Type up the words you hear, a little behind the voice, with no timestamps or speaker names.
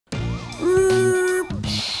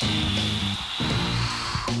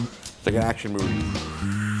like an action movie.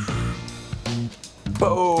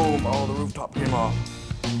 Boom! Oh, the rooftop came off.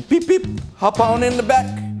 Beep beep! Hop on in the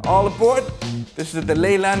back. All aboard. This is the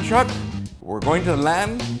Leiland truck. We're going to the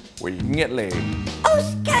land where you can get laid. Oh,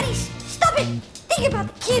 Scottie, stop it! Think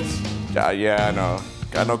about the kids. Yeah, I know.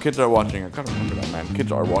 I know kids are watching. I gotta remember that, man.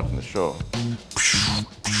 Kids are watching the show.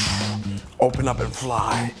 Open up and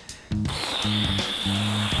fly.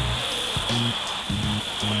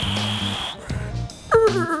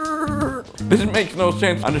 This makes no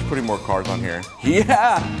sense. I'm just putting more cars on here.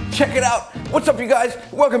 Yeah, check it out. What's up, you guys?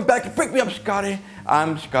 Welcome back to Brickmeupscottie.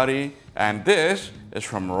 I'm Scottie, and this is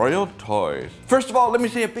from Royal Toys. First of all, let me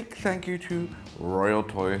say a big thank you to Royal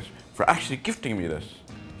Toys for actually gifting me this.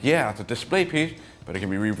 Yeah, it's a display piece, but it can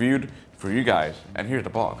be reviewed for you guys. And here's the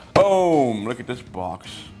box. Boom! Look at this box.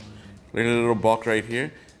 Look at the little box right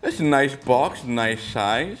here. It's a nice box, nice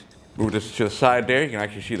size. Move this to the side there. You can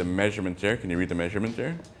actually see the measurements there. Can you read the measurements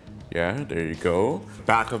there? Yeah, there you go.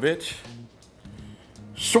 Back of it.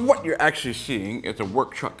 So what you're actually seeing is a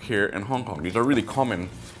work truck here in Hong Kong. These are really common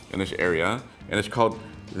in this area, and it's called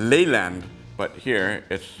Leiland, but here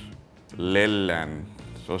it's Leiland.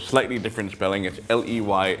 So slightly different spelling. It's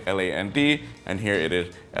L-E-Y-L-A-N-D, and here it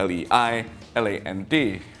is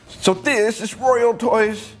L-E-I-L-A-N-D. So this is Royal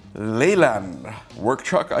Toys Leiland work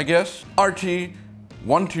truck, I guess.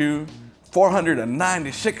 RT12,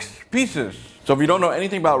 496 pieces. So if you don't know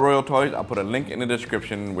anything about Royal Toys, I'll put a link in the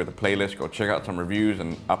description with a playlist. Go check out some reviews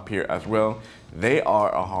and up here as well. They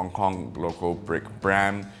are a Hong Kong local brick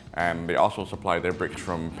brand, and they also supply their bricks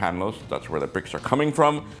from Panlos. That's where the bricks are coming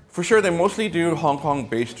from. For sure, they mostly do Hong Kong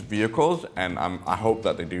based vehicles, and I hope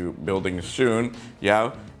that they do buildings soon.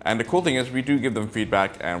 Yeah. And the cool thing is we do give them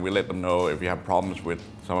feedback, and we let them know if you have problems with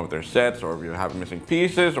some of their sets, or if you have missing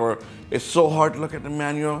pieces, or it's so hard to look at the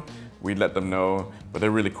manual. We let them know, but they're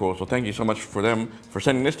really cool. So thank you so much for them for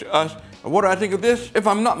sending this to us. And what do I think of this? If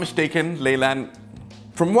I'm not mistaken, Leiland,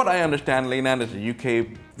 from what I understand, Leiland is a UK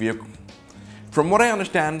vehicle. From what I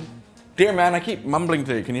understand, dear man, I keep mumbling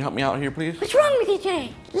today. Can you help me out here, please? What's wrong with you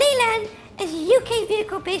today? Leiland is a UK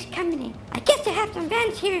vehicle-based company. I guess they have some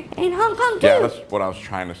vans here in Hong Kong too. Yeah, that's what I was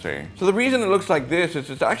trying to say. So the reason it looks like this is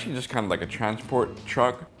it's actually just kind of like a transport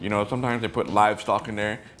truck. You know, sometimes they put livestock in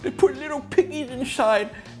there. They put little piggies inside,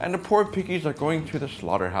 and the poor piggies are going to the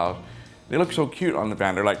slaughterhouse. They look so cute on the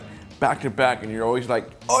van. They're like back to back, and you're always like,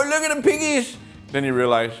 oh, look at the piggies. Then you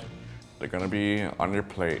realize they're gonna be on your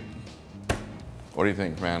plate. What do you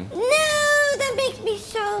think, man? No, that makes me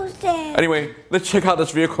so sad. Anyway, let's check out this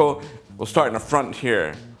vehicle. We'll start in the front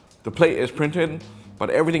here. The plate is printed, but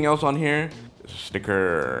everything else on here is a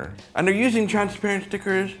sticker. And they're using transparent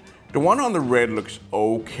stickers. The one on the red looks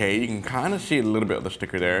okay. You can kind of see a little bit of the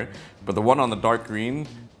sticker there. But the one on the dark green,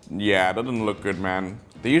 yeah, that doesn't look good, man.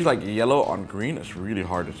 They use like yellow on green. It's really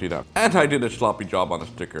hard to see that. And I did a sloppy job on the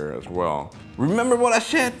sticker as well. Remember what I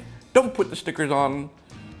said? Don't put the stickers on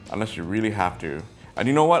unless you really have to. And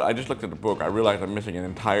you know what? I just looked at the book. I realized I'm missing an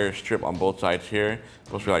entire strip on both sides here. It's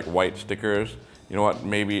supposed to be like white stickers. You know what?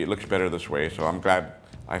 Maybe it looks better this way. So I'm glad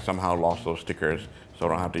I somehow lost those stickers so I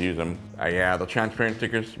don't have to use them. Yeah, the transparent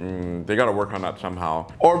stickers, they gotta work on that somehow.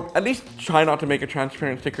 Or at least try not to make a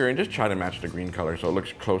transparent sticker and just try to match the green color so it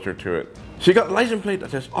looks closer to it. So you got the license plate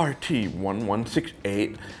that says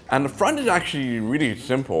RT1168. And the front is actually really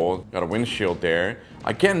simple. Got a windshield there.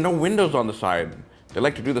 Again, no windows on the side. They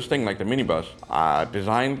like to do this thing like the minibus.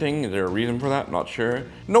 Design thing, is there a reason for that? Not sure.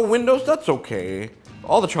 No windows, that's okay.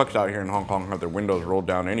 All the trucks out here in Hong Kong have their windows rolled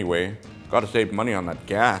down anyway. Gotta save money on that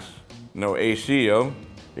gas. No AC, yo.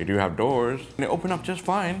 They do have doors. And they open up just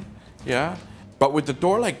fine, yeah. But with the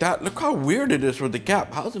door like that, look how weird it is with the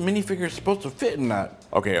gap. How's the minifigure supposed to fit in that?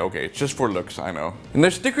 Okay, it's just for looks, I know. And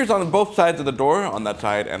there's stickers on both sides of the door, on that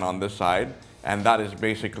side and on this side. And that is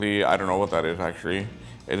basically, I don't know what that is actually.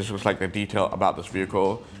 It just looks like the detail about this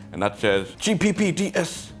vehicle, and that says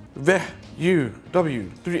GPPDS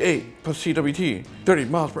VUW38 plus CWT 30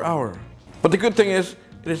 miles per hour. But the good thing is,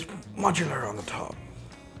 it is modular on the top.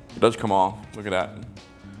 It does come off. Look at that.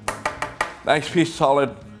 Nice piece,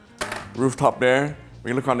 solid rooftop there.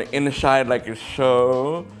 We look on the inside like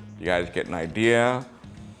so. You guys get an idea.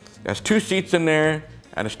 There's 2 seats in there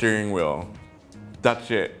and a steering wheel.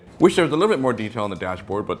 That's it. Wish there was a little bit more detail on the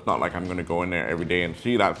dashboard, but it's not like I'm gonna go in there every day and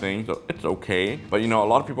see that thing, so it's okay. But you know, a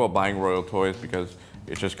lot of people are buying Royal Toys because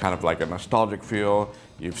it's just kind of like a nostalgic feel.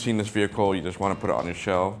 You've seen this vehicle, you just wanna put it on your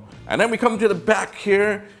shelf. And then we come to the back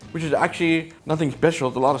here, which is actually nothing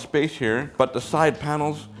special. There's a lot of space here, but the side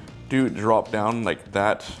panels do drop down like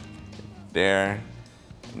that, there,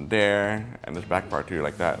 and this back part too,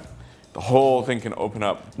 like that. the whole thing can open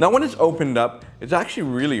up. Now when it's opened up, it's actually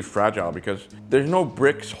really fragile because there's no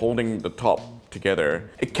bricks holding the top together.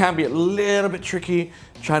 It can be a little bit tricky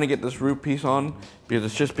trying to get this roof piece on because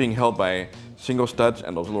it's just being held by single studs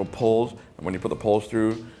and those little poles. And when you put the poles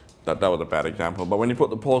through, that was a bad example, but when you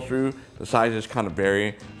put the poles through, the sizes kind of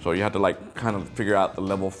vary. So you have to like kind of figure out the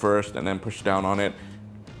level first and then push down on it.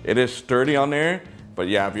 It is sturdy on there, but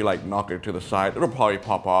yeah, if you like knock it to the side, it'll probably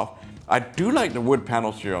pop off. I do like the wood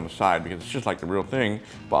panels here on the side because it's just like the real thing,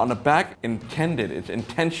 but on the back, it's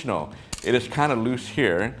intentional. It is kind of loose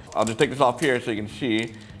here. I'll just take this off here so you can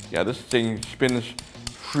see. Yeah, this thing spins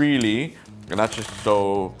freely, and that's just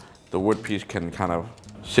so the wood piece can kind of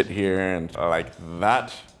sit here and like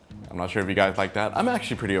that. I'm not sure if you guys like that. I'm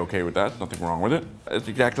actually pretty okay with that. Nothing wrong with it. It's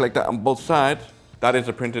exactly like that on both sides. That is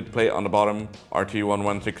a printed plate on the bottom,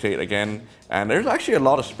 RT1168 again. And there's actually a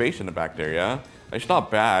lot of space in the back there, yeah? It's not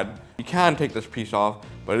bad. You can take this piece off,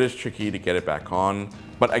 but it is tricky to get it back on.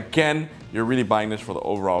 But again, you're really buying this for the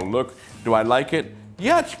overall look. Do I like it?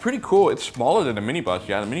 Yeah, it's pretty cool. It's smaller than the minibus.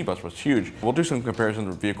 Yeah, the minibus was huge. We'll do some comparisons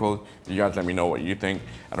with vehicles. You guys let me know what you think.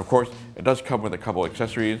 And of course, it does come with a couple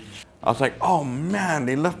accessories. I was like, oh man,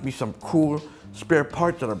 they left me some cool spare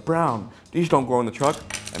parts that are brown. These don't go in the truck.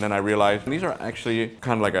 And then I realized these are actually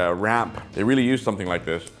kind of like a ramp. They really use something like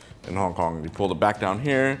this in Hong Kong. You pull the back down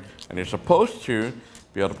here, and you're supposed to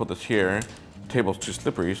be able to put this here. The table's too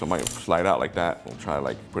slippery, so it might slide out like that. We'll try to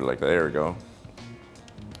like put it like that. There we go.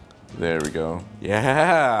 There we go.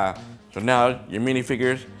 Yeah. So now your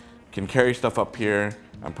minifigures can carry stuff up here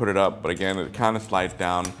and put it up, but again, it kind of slides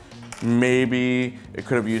down. Maybe it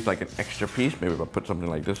could have used like an extra piece. Maybe if I put something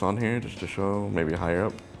like this on here just to show, maybe higher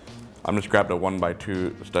up. I'm just grabbed a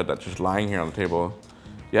 1x2 stud that's just lying here on the table.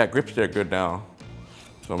 Yeah, grips there good now.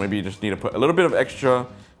 So maybe you just need to put a little bit of extra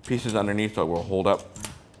pieces underneath so it will hold up.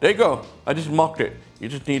 There you go. I just mocked it. You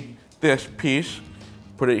just need this piece,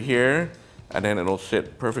 put it here, and then it'll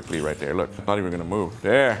sit perfectly right there. Look, it's not even gonna move.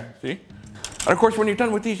 There, see? And of course, when you're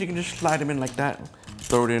done with these, you can just slide them in like that.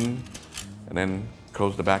 Throw it in, and then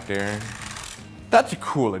close the back there. That's a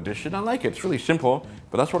cool addition. I like it. It's really simple,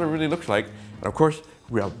 but that's what it really looks like. And of course,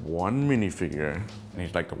 we have one minifigure, and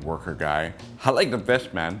he's like the worker guy. I like the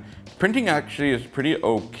vest, man. Printing actually is pretty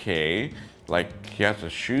okay. Like, he has the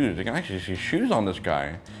shoes. You can actually see shoes on this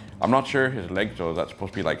guy. I'm not sure his legs though. Is that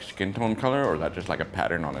supposed to be like skin tone color, or is that just like a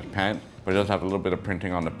pattern on his pants? But he does have a little bit of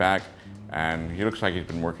printing on the back, and he looks like he's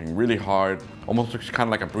been working really hard. Almost looks kind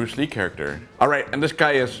of like a Bruce Lee character. All right, and this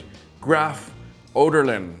guy is Graf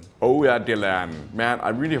Oderlin. Oh yeah, Dylan. Man, I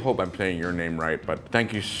really hope I'm saying your name right, but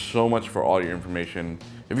thank you so much for all your information.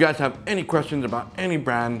 If you guys have any questions about any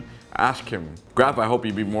brand, ask him. Graf, I hope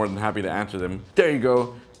you'd be more than happy to answer them. There you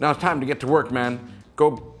go. Now it's time to get to work, man.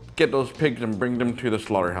 Go get those pigs and bring them to the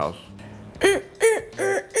slaughterhouse.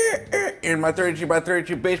 In my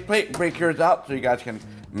 32x32 base plate, break yours out so you guys can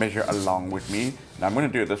measure along with me. Now I'm gonna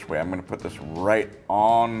do it this way. I'm gonna put this right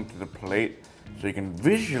onto the plate so you can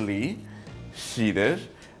visually see this,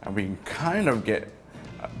 and we can kind of get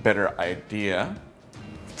a better idea.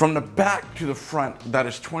 From the back to the front, that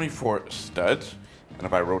is 24 studs. And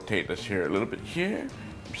if I rotate this here a little bit here,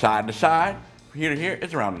 side to side, here to here,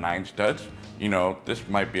 it's around 9 studs. You know, this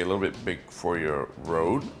might be a little bit big for your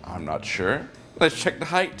road. I'm not sure. Let's check the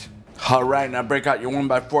height. All right, now break out your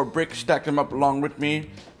 1x4 bricks, stack them up along with me.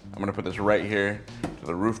 I'm gonna put this right here to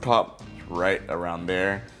the rooftop, right around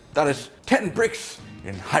there. That is 10 bricks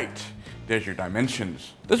in height. There's your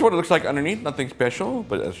dimensions. This is what it looks like underneath, nothing special,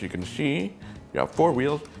 but as you can see, you have 4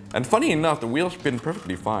 wheels. And funny enough, the wheels spin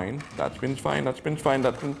perfectly fine. That spins fine, that spins fine,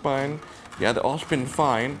 that spins fine. Yeah, they all spin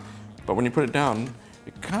fine, but when you put it down,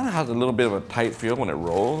 it kind of has a little bit of a tight feel when it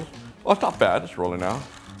rolls. Oh, it's not bad, it's rolling now.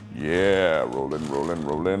 Yeah, rolling, rolling,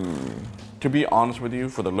 rolling. To be honest with you,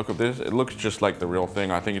 for the look of this, it looks just like the real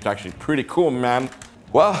thing. I think it's actually pretty cool, man.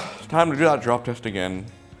 Well, it's time to do that drop test again.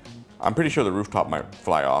 I'm pretty sure the rooftop might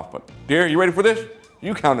fly off, but dear, you ready for this?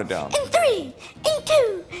 You count it down. In 3, in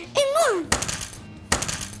 2, in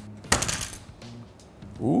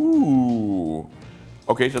 1. Ooh.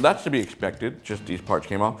 Okay, so that's to be expected. Just these parts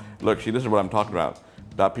came off. Look, see, this is what I'm talking about.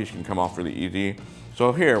 That piece can come off really easy.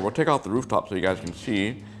 So here, we'll take off the rooftop so you guys can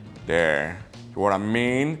see. There. So what I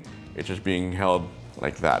mean, it's just being held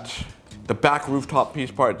like that. The back rooftop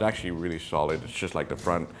piece part is actually really solid. It's just like the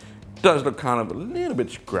front. It does look kind of a little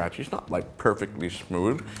bit scratchy. It's not like perfectly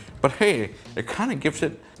smooth, but hey, it kind of gives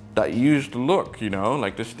it that used look, you know?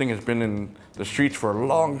 Like this thing has been in the streets for a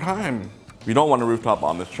long time. You don't want a rooftop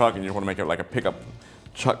on this truck and you just want to make it like a pickup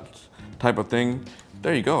truck type of thing.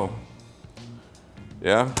 There you go.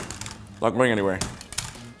 Yeah, not going anywhere.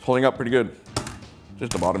 It's holding up pretty good.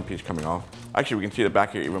 Just the bottom piece coming off. Actually, we can see the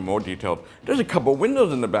back here even more detailed. There's a couple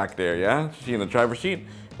windows in the back there, yeah? See in the driver's seat?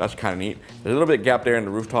 That's kind of neat. There's a little bit gap there in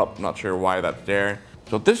the rooftop. Not sure why that's there.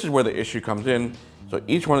 So this is where the issue comes in. So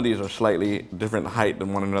each one of these are slightly different height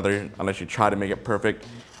than one another, unless you try to make it perfect.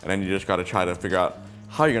 And then you just got to try to figure out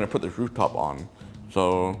how you're going to put this rooftop on.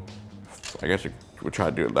 So I guess we'll try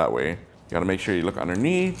to do it that way. You got to make sure you look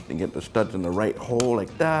underneath and get the studs in the right hole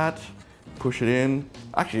like that. Push it in.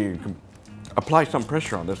 Actually, you can apply some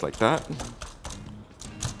pressure on this like that.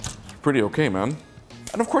 It's pretty okay, man.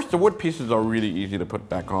 And of course, the wood pieces are really easy to put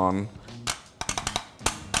back on.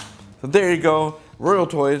 So there you go. Royal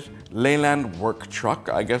Toys Leiland work truck.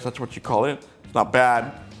 I guess that's what you call it. It's not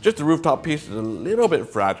bad. Just the rooftop piece is a little bit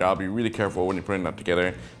fragile. Be really careful when you're putting that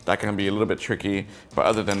together. That can be a little bit tricky. But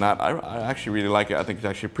other than that, I actually really like it. I think it's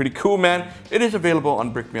actually pretty cool, man. It is available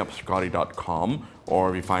on brickmeupscottie.com, or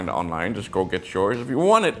if you find it online, just go get yours if you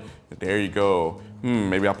want it. There you go.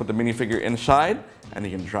 Maybe I'll put the minifigure inside and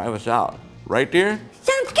he can drive us out. Right there?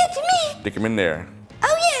 Sounds good to me. Stick him in there.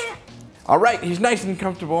 Oh yeah. All right, he's nice and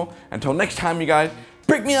comfortable. Until next time, you guys,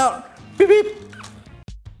 break me out. Beep, beep.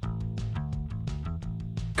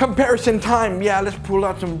 Comparison time. Yeah, let's pull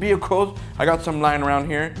out some vehicles. I got some lying around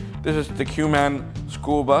here. This is the Killioan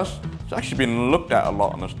school bus. It's actually been looked at a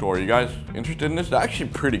lot in the store. You guys interested in this? It's actually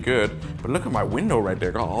pretty good. But look at my window right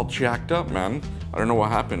there. Got all jacked up, man. I don't know what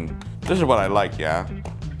happened. This is what I like, yeah.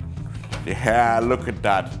 Yeah, look at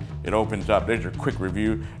that. It opens up. There's your quick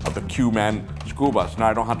review of the Killioan school bus. Now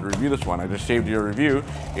I don't have to review this one. I just saved you a review.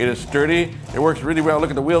 It is sturdy. It works really well. Look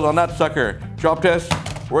at the wheels on that sucker. Drop test.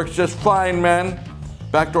 Works just fine, man.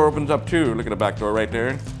 Back door opens up too. Look at the back door right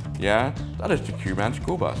there. Yeah, that is the Killioan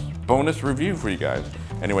school bus. Bonus review for you guys.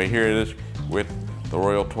 Anyway, here it is with the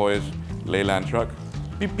Royal Toys Leiland truck.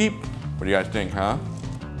 Beep, beep. What do you guys think, huh?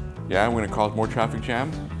 Yeah, I'm gonna cause more traffic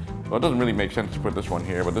jam. Well, it doesn't really make sense to put this one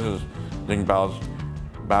here, but this is Ding Bao's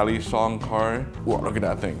Bally Song car. Whoa, look at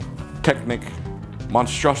that thing. Technic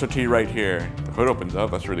monstrosity right here. The hood opens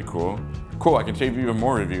up, that's really cool. Cool, I can save you even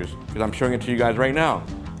more reviews because I'm showing it to you guys right now.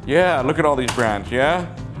 Yeah, look at all these brands,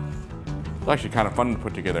 yeah? It's actually kind of fun to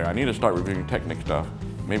put together. I need to start reviewing Technic stuff,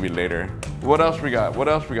 maybe later. What else we got? What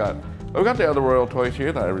else we got? Oh, we got the other Royal Toys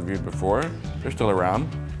here that I reviewed before. They're still around.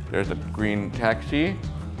 There's the green taxi.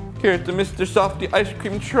 Here's the Mr. Softy ice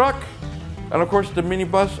cream truck. And of course the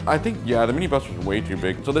minibus, I think, yeah, the minibus was way too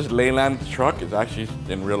big. So this Leiland truck is actually,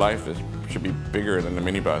 in real life, this should be bigger than the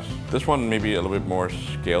minibus. This one may be a little bit more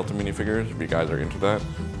scale to minifigures, if you guys are into that.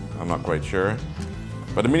 I'm not quite sure.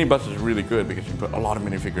 But the minibus is really good because you can put a lot of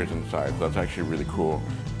minifigures inside. So that's actually really cool.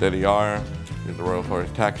 There they are. Here's the Royal Toys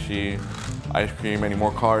taxi, ice cream, any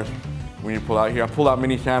more cars we need to pull out here. I pulled out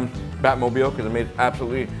Mini Sam's Batmobile because it made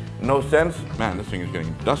absolutely no sense. Man, this thing is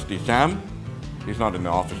getting dusty. Sam, he's not in the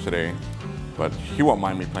office today, but he won't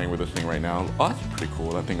mind me playing with this thing right now. Oh, that's pretty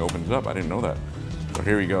cool. That thing opens up. I didn't know that. So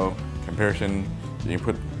here we go. Comparison. You can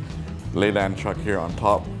put Leiland truck here on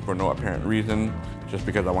top for no apparent reason, just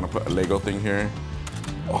because I want to put a Lego thing here.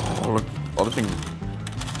 Oh, look. Oh, this thing's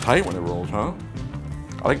tight when it rolls, huh?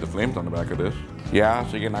 I like the flames on the back of this. Yeah,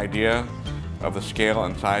 so you get an idea of the scale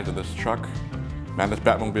and size of this truck. Man, this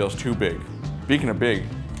Batmobile is too big. Speaking of big,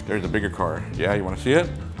 there's a bigger car. Yeah, you want to see it?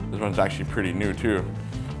 This one's actually pretty new too.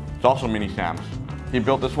 It's also Mini Sam's. He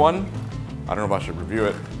built this one. I don't know if I should review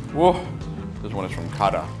it. Whoa, this one is from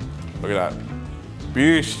Costa. Look at that.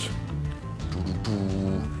 Beast.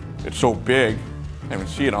 It's so big. I can't even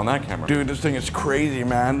see it on that camera. Dude, this thing is crazy,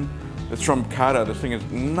 man. It's from Costa. This thing is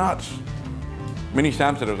nuts. Mini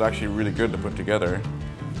Sam said it was actually really good to put together.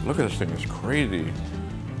 Look at this thing, it's crazy.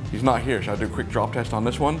 He's not here. Should I do a quick drop test on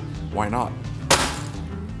this one? Why not?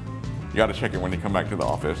 You gotta check it when you come back to the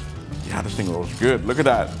office. Yeah, this thing rolls good. Look at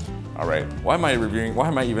that. All right, why am I reviewing? Why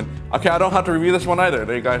am I even? Okay, I don't have to review this one either.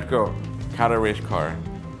 There you guys go. Costa race car.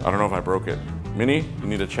 I don't know if I broke it. Mini, you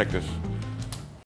need to check this